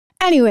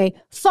Anyway,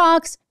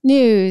 Fox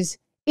News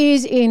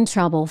is in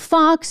trouble.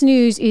 Fox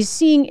News is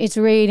seeing its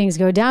ratings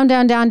go down,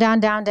 down, down, down,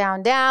 down,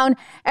 down, down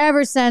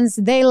ever since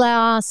they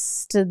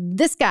lost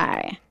this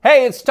guy.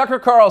 Hey, it's Tucker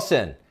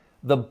Carlson.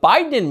 The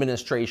Biden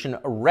administration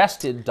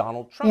arrested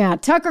Donald Trump. Yeah,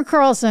 Tucker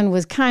Carlson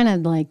was kind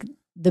of like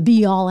the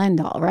be-all,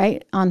 end-all,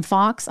 right, on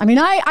Fox. I mean,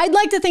 I'd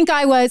like to think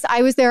I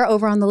was there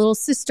over on the little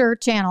sister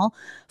channel,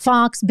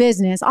 Fox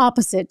Business,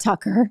 opposite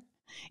Tucker.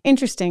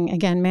 Interesting,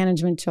 again,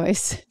 management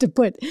choice to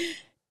put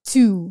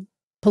two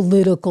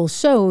political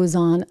shows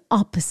on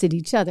opposite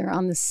each other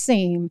on the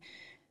same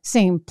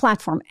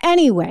platform.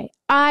 Anyway,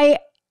 I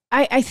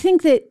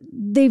think that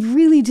they've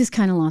really just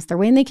kind of lost their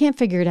way and they can't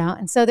figure it out.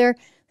 And so they're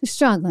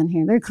struggling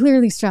here. They're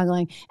clearly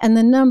struggling. And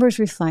the numbers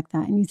reflect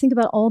that. And you think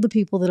about all the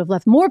people that have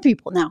left. More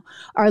people now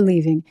are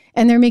leaving.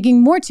 And they're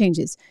making more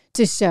changes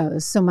to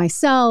shows. So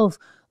myself,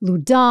 Lou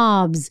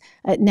Dobbs,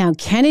 now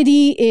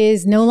Kennedy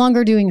is no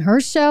longer doing her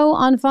show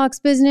on Fox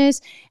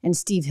Business. And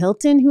Steve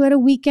Hilton, who had a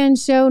weekend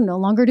show, no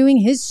longer doing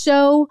his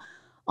show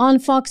on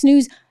Fox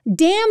News.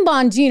 Dan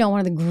Bongino, one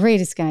of the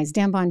greatest guys.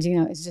 Dan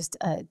Bongino is just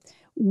a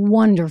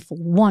wonderful,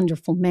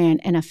 wonderful man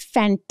and a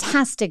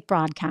fantastic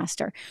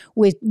broadcaster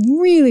with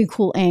really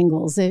cool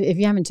angles. If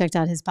you haven't checked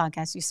out his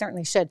podcast, you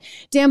certainly should.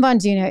 Dan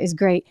Bongino is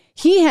great.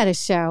 He had a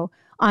show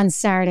on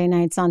Saturday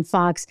nights on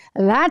Fox.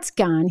 That's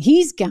gone.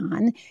 He's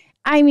gone.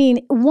 I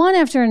mean, one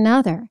after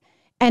another.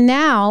 And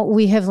now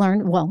we have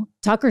learned, well,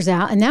 Tucker's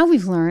out, and now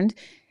we've learned,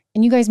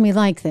 and you guys may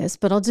like this,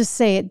 but I'll just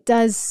say it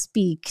does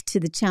speak to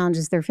the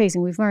challenges they're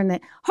facing. We've learned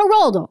that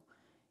Geraldo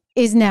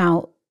is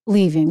now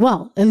leaving.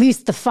 Well, at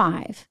least the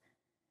five.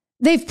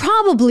 They've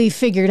probably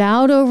figured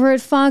out over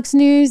at Fox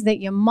News that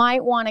you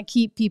might want to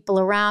keep people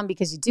around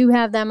because you do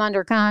have them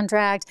under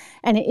contract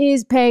and it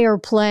is pay or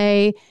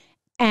play.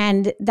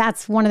 And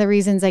that's one of the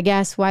reasons, I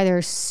guess, why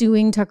they're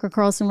suing Tucker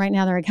Carlson right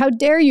now. They're like, how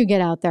dare you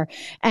get out there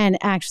and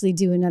actually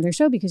do another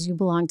show because you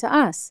belong to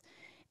us.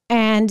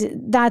 And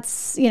that's,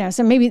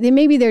 so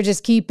maybe they're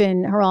just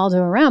keeping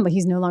Geraldo around, but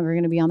he's no longer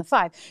going to be on the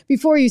five.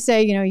 Before you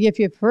say, yip,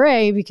 yip,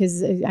 hooray,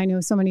 because I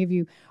know so many of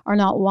you are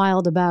not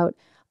wild about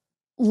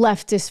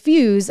leftist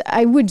views,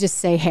 I would just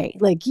say, hey,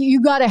 like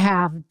you got to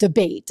have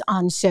debate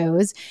on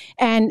shows.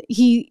 And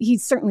he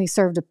certainly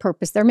served a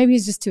purpose there. Maybe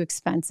he's just too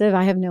expensive.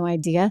 I have no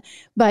idea.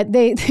 But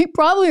they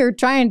probably are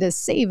trying to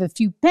save a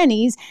few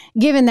pennies,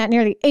 given that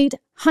nearly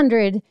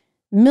 $800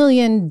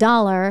 million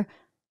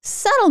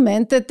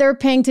settlement that they're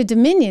paying to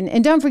Dominion.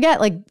 And don't forget,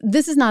 like,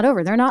 this is not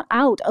over. They're not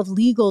out of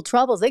legal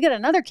troubles. They got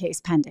another case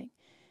pending.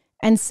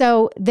 And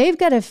so they've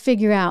got to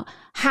figure out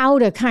how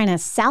to kind of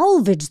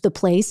salvage the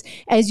place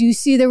as you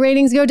see the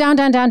ratings go down,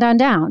 down, down, down,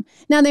 down.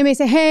 Now they may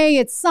say, hey,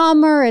 it's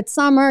summer,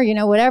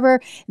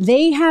 whatever.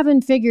 They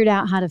haven't figured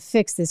out how to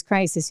fix this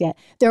crisis yet.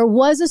 There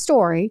was a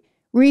story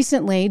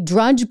recently,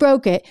 Drudge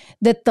broke it,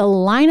 that the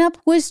lineup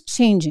was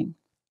changing.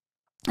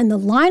 And the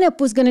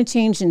lineup was going to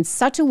change in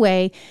such a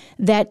way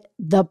that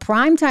the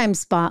primetime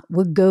spot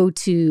would go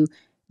to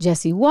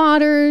Jesse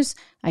Waters,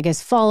 I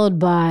guess followed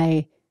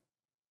by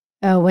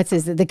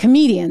the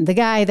comedian, the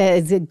guy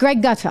that is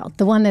Greg Gutfeld,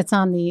 the one that's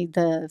on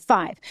the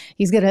 5.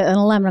 He's got an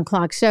 11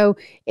 o'clock show.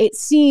 It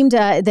seemed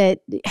that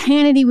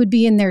Hannity would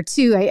be in there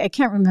too. I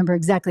can't remember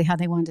exactly how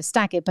they wanted to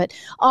stack it, but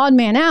odd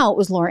man out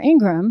was Laura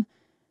Ingraham,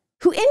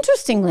 who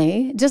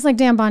interestingly, just like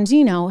Dan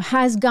Bongino,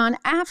 has gone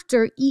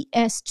after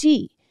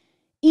ESG.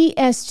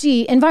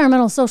 ESG,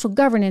 environmental social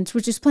governance,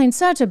 which is playing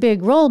such a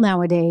big role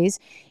nowadays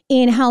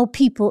in how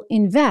people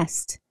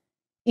invest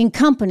in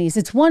companies.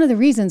 It's one of the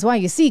reasons why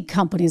you see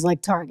companies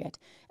like Target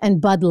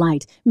and Bud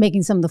Light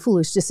making some of the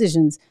foolish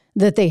decisions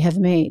that they have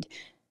made.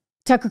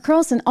 Tucker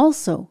Carlson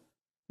also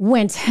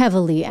went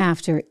heavily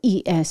after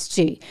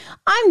ESG.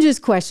 I'm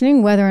just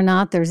questioning whether or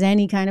not there's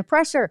any kind of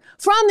pressure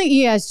from the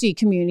ESG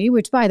community,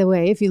 which, by the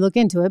way, if you look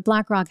into it,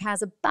 BlackRock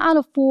has about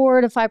a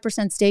 4 to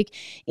 5% stake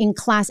in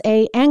Class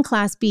A and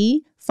Class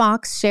B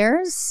Fox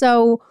shares.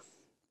 So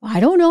I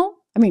don't know.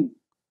 I mean,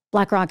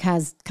 BlackRock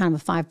has kind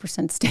of a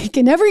 5% stake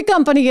in every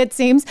company, it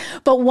seems,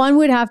 but one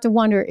would have to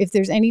wonder if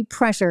there's any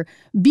pressure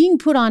being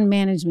put on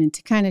management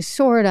to kind of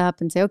shore it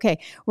up and say, okay,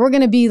 we're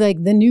going to be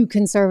like the new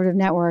conservative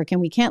network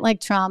and we can't like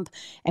Trump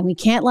and we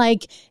can't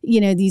like,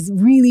 these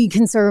really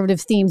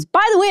conservative themes.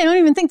 By the way, I don't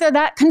even think they're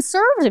that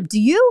conservative. Do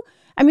you?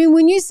 I mean,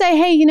 when you say,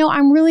 hey,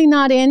 I'm really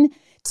not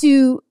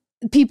into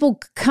people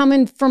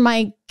coming for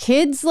my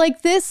kids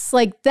like this,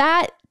 like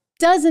that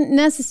doesn't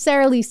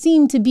necessarily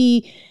seem to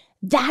be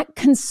that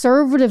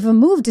conservative a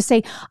move to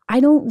say, I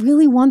don't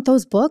really want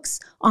those books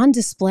on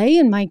display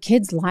in my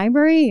kid's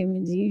library. I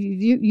mean,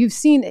 you've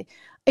seen it.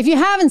 If you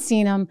haven't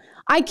seen them,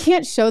 I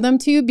can't show them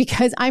to you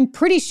because I'm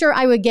pretty sure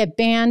I would get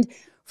banned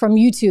from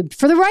YouTube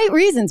for the right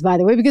reasons, by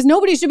the way, because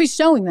nobody should be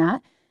showing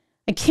that.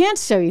 I can't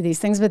show you these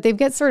things, but they've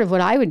got sort of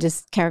what I would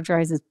just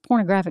characterize as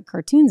pornographic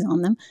cartoons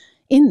on them,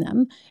 in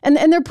them. And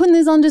they're putting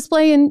these on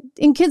display in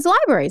kids'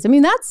 libraries. I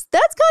mean, that's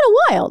kind of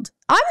wild.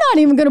 I'm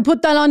not even going to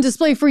put that on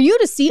display for you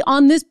to see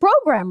on this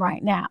program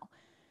right now.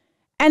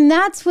 And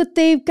that's what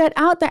they've got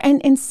out there.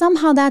 And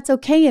somehow that's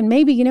okay. And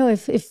maybe,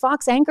 if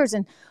Fox anchors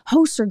and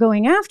hosts are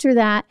going after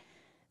that,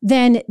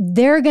 then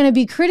they're going to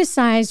be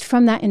criticized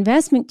from that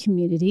investment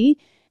community.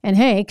 And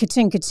hey,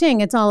 ka-ching,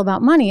 ka-ching, it's all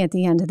about money at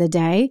the end of the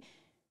day.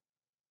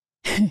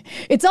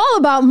 It's all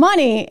about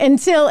money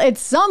until at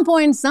some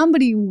point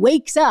somebody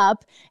wakes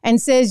up and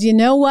says, you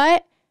know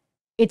what?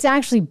 It's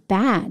actually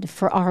bad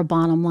for our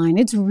bottom line.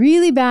 It's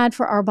really bad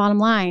for our bottom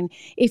line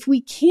if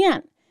we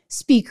can't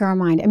speak our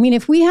mind. I mean,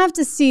 if we have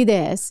to see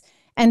this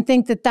and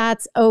think that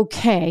that's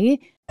okay.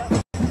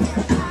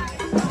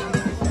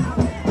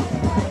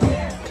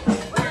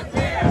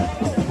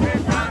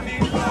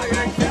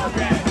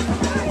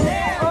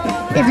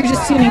 If you're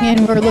just tuning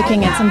in, we're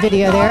looking at some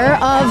video there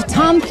of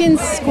Tompkins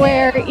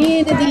Square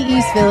in the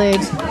East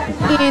Village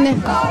in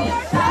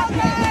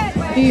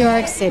New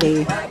York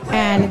City.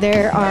 And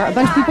there are a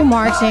bunch of people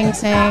marching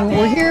saying,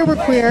 we're here, we're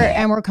queer,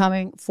 and we're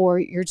coming for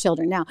your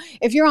children. Now,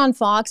 if you're on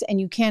Fox and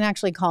you can't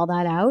actually call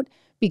that out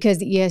because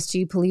the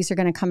ESG police are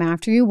going to come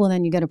after you, well,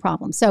 then you get a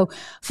problem. So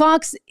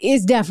Fox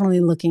is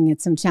definitely looking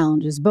at some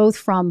challenges, both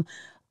from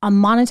a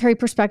monetary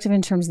perspective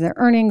in terms of their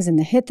earnings and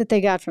the hit that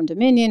they got from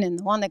Dominion and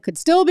the one that could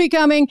still be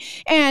coming,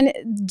 and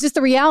just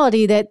the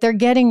reality that they're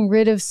getting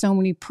rid of so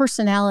many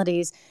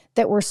personalities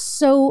that were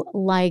so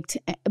liked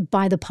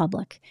by the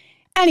public.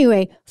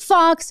 Anyway,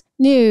 Fox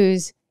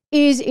News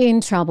is in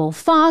trouble.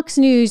 Fox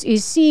News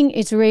is seeing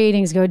its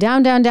ratings go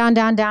down, down, down,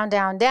 down, down,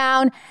 down,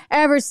 down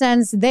ever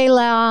since they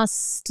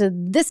lost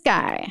this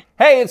guy.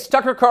 Hey, it's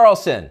Tucker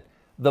Carlson.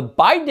 The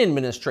Biden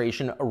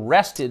administration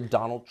arrested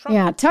Donald Trump.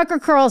 Yeah, Tucker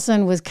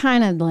Carlson was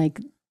kind of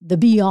like the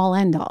be-all,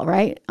 end-all,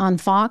 right, on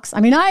Fox. I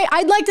mean,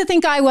 I'd like to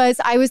think I was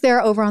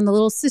there over on the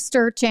little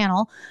sister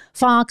channel,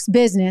 Fox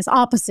Business,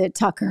 opposite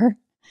Tucker.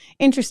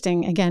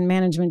 Interesting, again,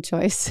 management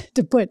choice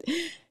to put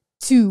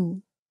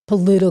two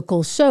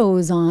political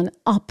shows on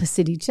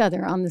opposite each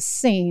other on the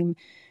same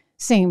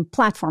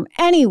platform.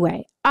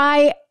 Anyway,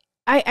 I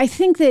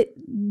think that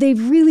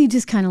they've really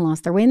just kind of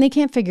lost their way and they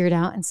can't figure it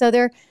out. And so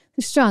they're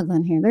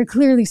struggling here. They're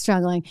clearly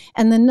struggling.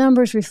 And the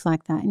numbers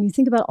reflect that. And you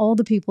think about all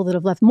the people that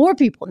have left. More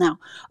people now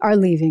are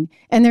leaving.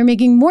 And they're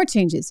making more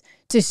changes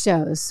to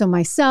shows. So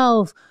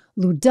myself,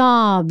 Lou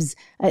Dobbs,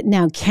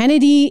 now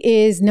Kennedy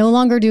is no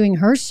longer doing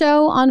her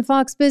show on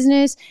Fox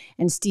Business.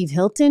 And Steve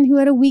Hilton, who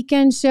had a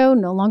weekend show,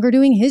 no longer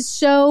doing his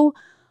show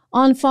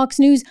on Fox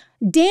News.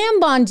 Dan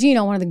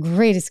Bongino, one of the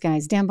greatest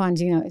guys. Dan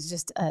Bongino is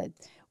just a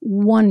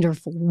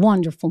wonderful,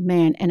 wonderful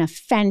man and a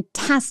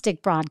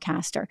fantastic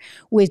broadcaster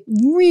with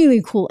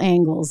really cool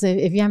angles.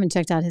 If you haven't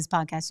checked out his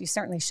podcast, you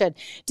certainly should.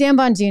 Dan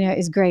Bongino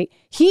is great.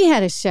 He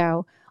had a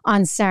show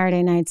on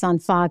Saturday nights on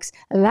Fox.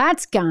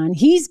 That's gone.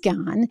 He's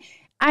gone.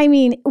 I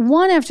mean,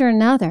 one after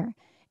another.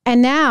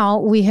 And now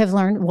we have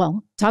learned,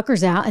 well,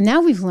 Tucker's out, and now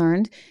we've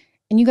learned,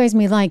 and you guys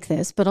may like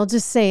this, but I'll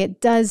just say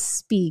it does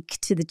speak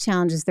to the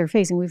challenges they're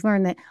facing. We've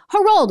learned that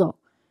Geraldo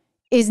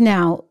is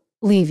now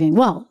leaving.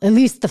 Well, at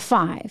least the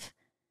five.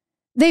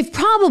 They've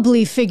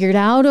probably figured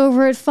out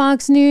over at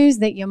Fox News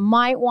that you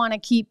might want to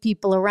keep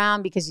people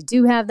around because you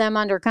do have them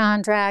under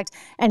contract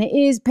and it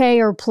is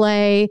pay or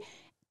play.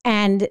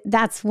 And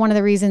that's one of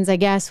the reasons, I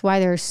guess, why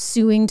they're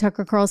suing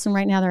Tucker Carlson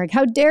right now. They're like,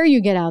 how dare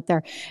you get out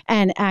there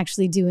and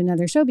actually do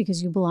another show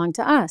because you belong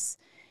to us.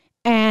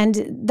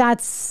 And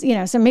that's,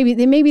 so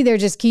maybe they're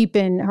just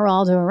keeping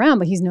Geraldo around,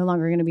 but he's no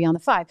longer going to be on the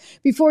five.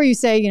 Before you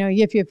say,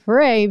 yip, yip,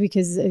 hooray,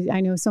 because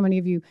I know so many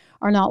of you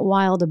are not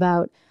wild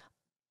about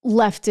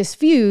leftist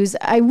views,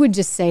 I would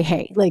just say,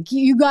 hey, like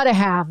you got to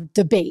have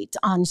debate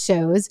on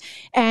shows.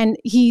 And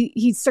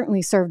he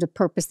certainly served a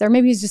purpose there.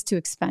 Maybe he's just too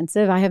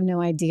expensive. I have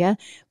no idea.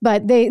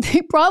 But they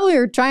probably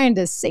are trying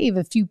to save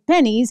a few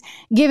pennies,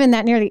 given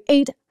that nearly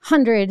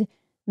 $800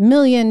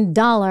 million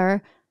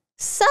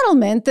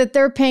settlement that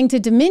they're paying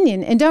to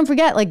Dominion. And don't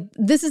forget, like,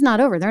 this is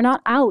not over. They're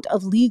not out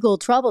of legal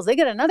troubles. They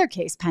got another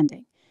case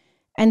pending.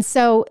 And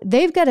so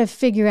they've got to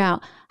figure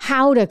out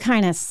how to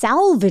kind of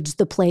salvage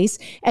the place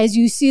as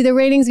you see the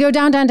ratings go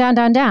down, down, down,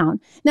 down, down.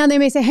 Now they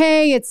may say,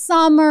 hey, it's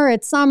summer,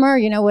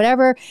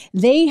 whatever.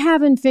 They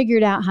haven't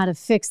figured out how to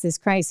fix this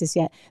crisis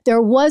yet.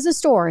 There was a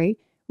story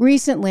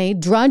recently,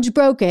 Drudge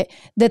broke it,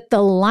 that the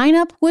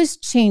lineup was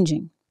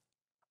changing.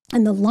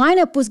 And the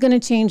lineup was going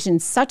to change in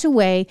such a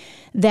way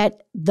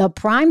that the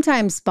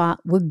primetime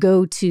spot would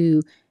go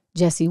to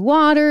Jesse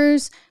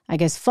Waters, I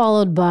guess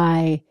followed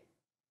by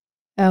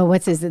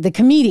the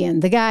comedian,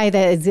 the guy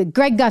that is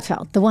Greg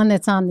Gutfeld, the one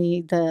that's on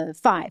the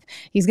 5.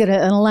 He's got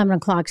an 11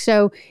 o'clock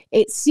show.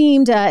 It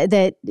seemed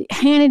that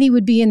Hannity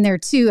would be in there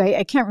too.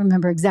 I can't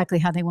remember exactly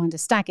how they wanted to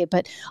stack it,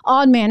 but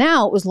odd man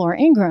out was Laura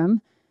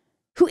Ingraham,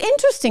 who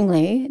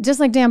interestingly, just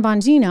like Dan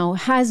Bongino,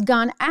 has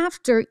gone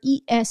after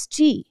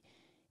ESG.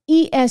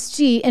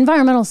 ESG,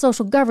 environmental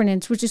social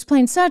governance, which is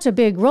playing such a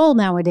big role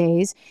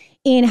nowadays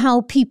in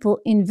how people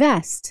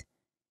invest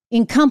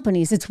in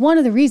companies. It's one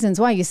of the reasons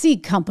why you see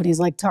companies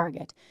like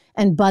Target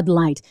and Bud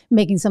Light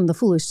making some of the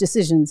foolish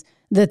decisions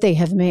that they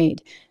have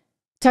made.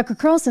 Tucker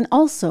Carlson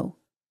also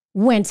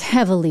went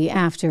heavily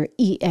after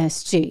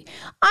ESG.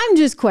 I'm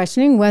just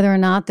questioning whether or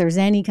not there's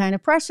any kind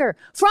of pressure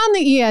from the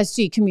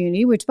ESG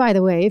community, which, by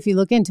the way, if you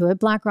look into it,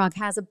 BlackRock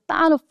has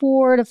about a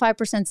 4 to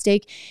 5%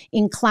 stake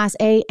in Class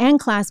A and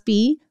Class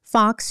B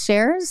Fox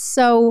shares.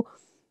 So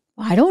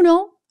I don't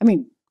know. I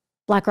mean,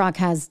 BlackRock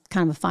has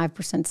kind of a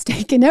 5%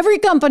 stake in every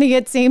company,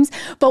 it seems,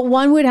 but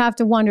one would have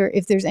to wonder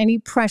if there's any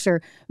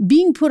pressure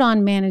being put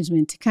on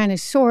management to kind of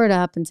shore it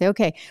up and say,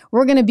 okay,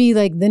 we're going to be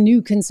like the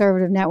new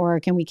conservative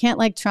network, and we can't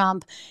like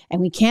Trump, and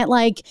we can't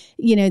like,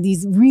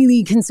 these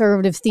really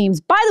conservative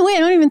themes. By the way, I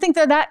don't even think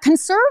they're that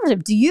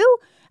conservative. Do you?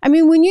 I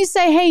mean, when you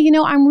say, hey,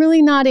 I'm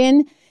really not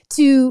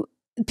into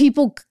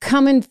people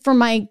coming for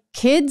my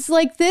kids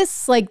like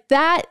this, like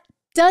that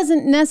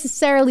doesn't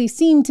necessarily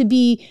seem to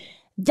be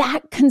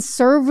that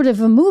conservative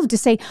a move to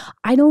say,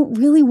 I don't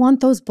really want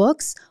those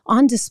books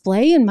on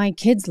display in my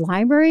kid's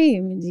library.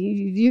 I mean,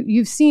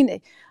 you've seen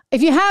it.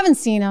 If you haven't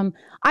seen them,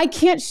 I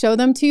can't show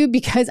them to you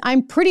because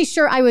I'm pretty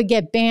sure I would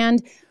get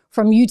banned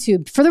from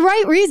YouTube for the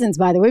right reasons,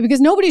 by the way, because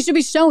nobody should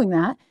be showing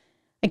that.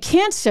 I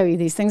can't show you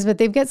these things, but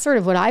they've got sort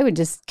of what I would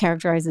just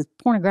characterize as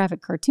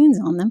pornographic cartoons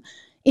on them,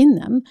 in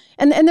them.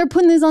 And they're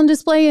putting these on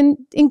display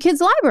in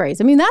kids' libraries.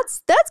 I mean,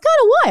 that's kind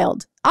of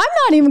wild. I'm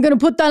not even going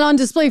to put that on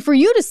display for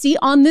you to see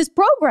on this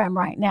program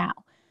right now.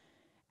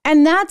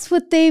 And that's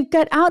what they've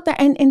got out there.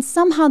 And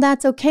somehow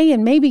that's okay.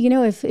 And maybe,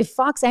 if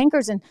Fox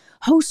anchors and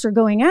hosts are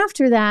going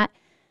after that,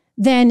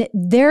 then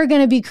they're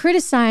going to be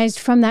criticized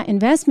from that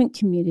investment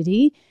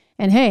community.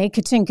 And hey,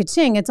 ka-ching,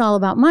 ka-ching, it's all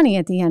about money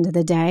at the end of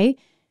the day.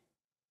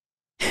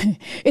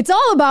 It's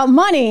all about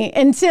money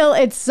until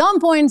at some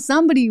point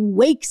somebody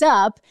wakes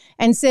up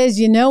and says,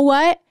 you know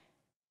what?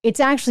 It's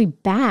actually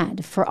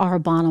bad for our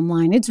bottom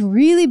line. It's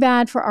really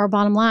bad for our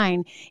bottom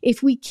line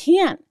if we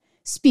can't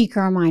speak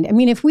our mind. I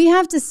mean, if we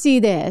have to see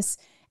this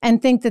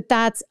and think that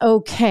that's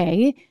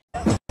okay.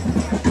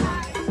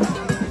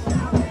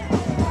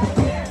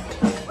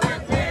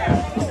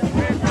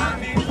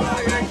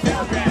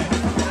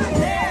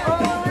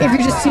 If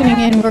you're just tuning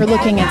in, we're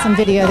looking at some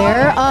video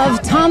there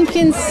of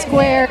Tompkins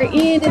Square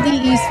in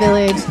the East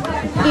Village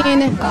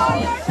in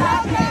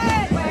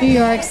New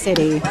York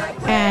City.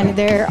 And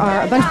there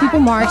are a bunch of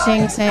people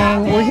marching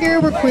saying, we're here,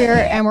 we're queer,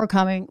 and we're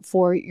coming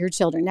for your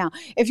children. Now,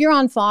 if you're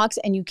on Fox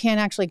and you can't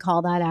actually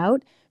call that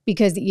out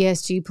because the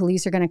ESG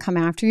police are going to come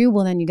after you,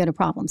 well, then you get a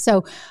problem.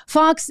 So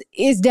Fox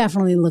is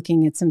definitely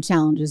looking at some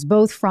challenges,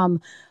 both from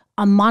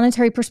a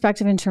monetary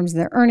perspective in terms of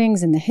their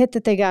earnings and the hit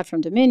that they got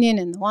from Dominion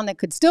and the one that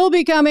could still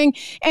be coming,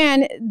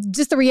 and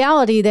just the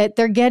reality that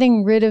they're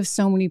getting rid of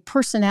so many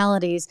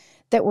personalities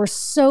that were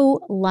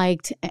so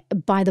liked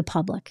by the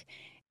public.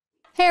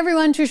 Hey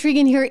everyone, Trish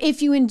Regan here.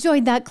 If you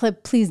enjoyed that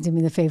clip, please do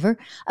me the favor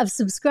of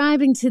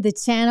subscribing to the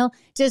channel.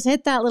 Just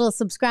hit that little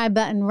subscribe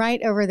button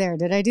right over there.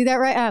 Did I do that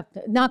right?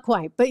 Not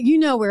quite, but you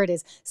know where it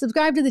is.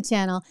 Subscribe to the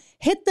channel,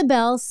 hit the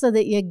bell so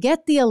that you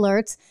get the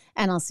alerts,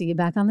 and I'll see you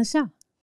back on the show.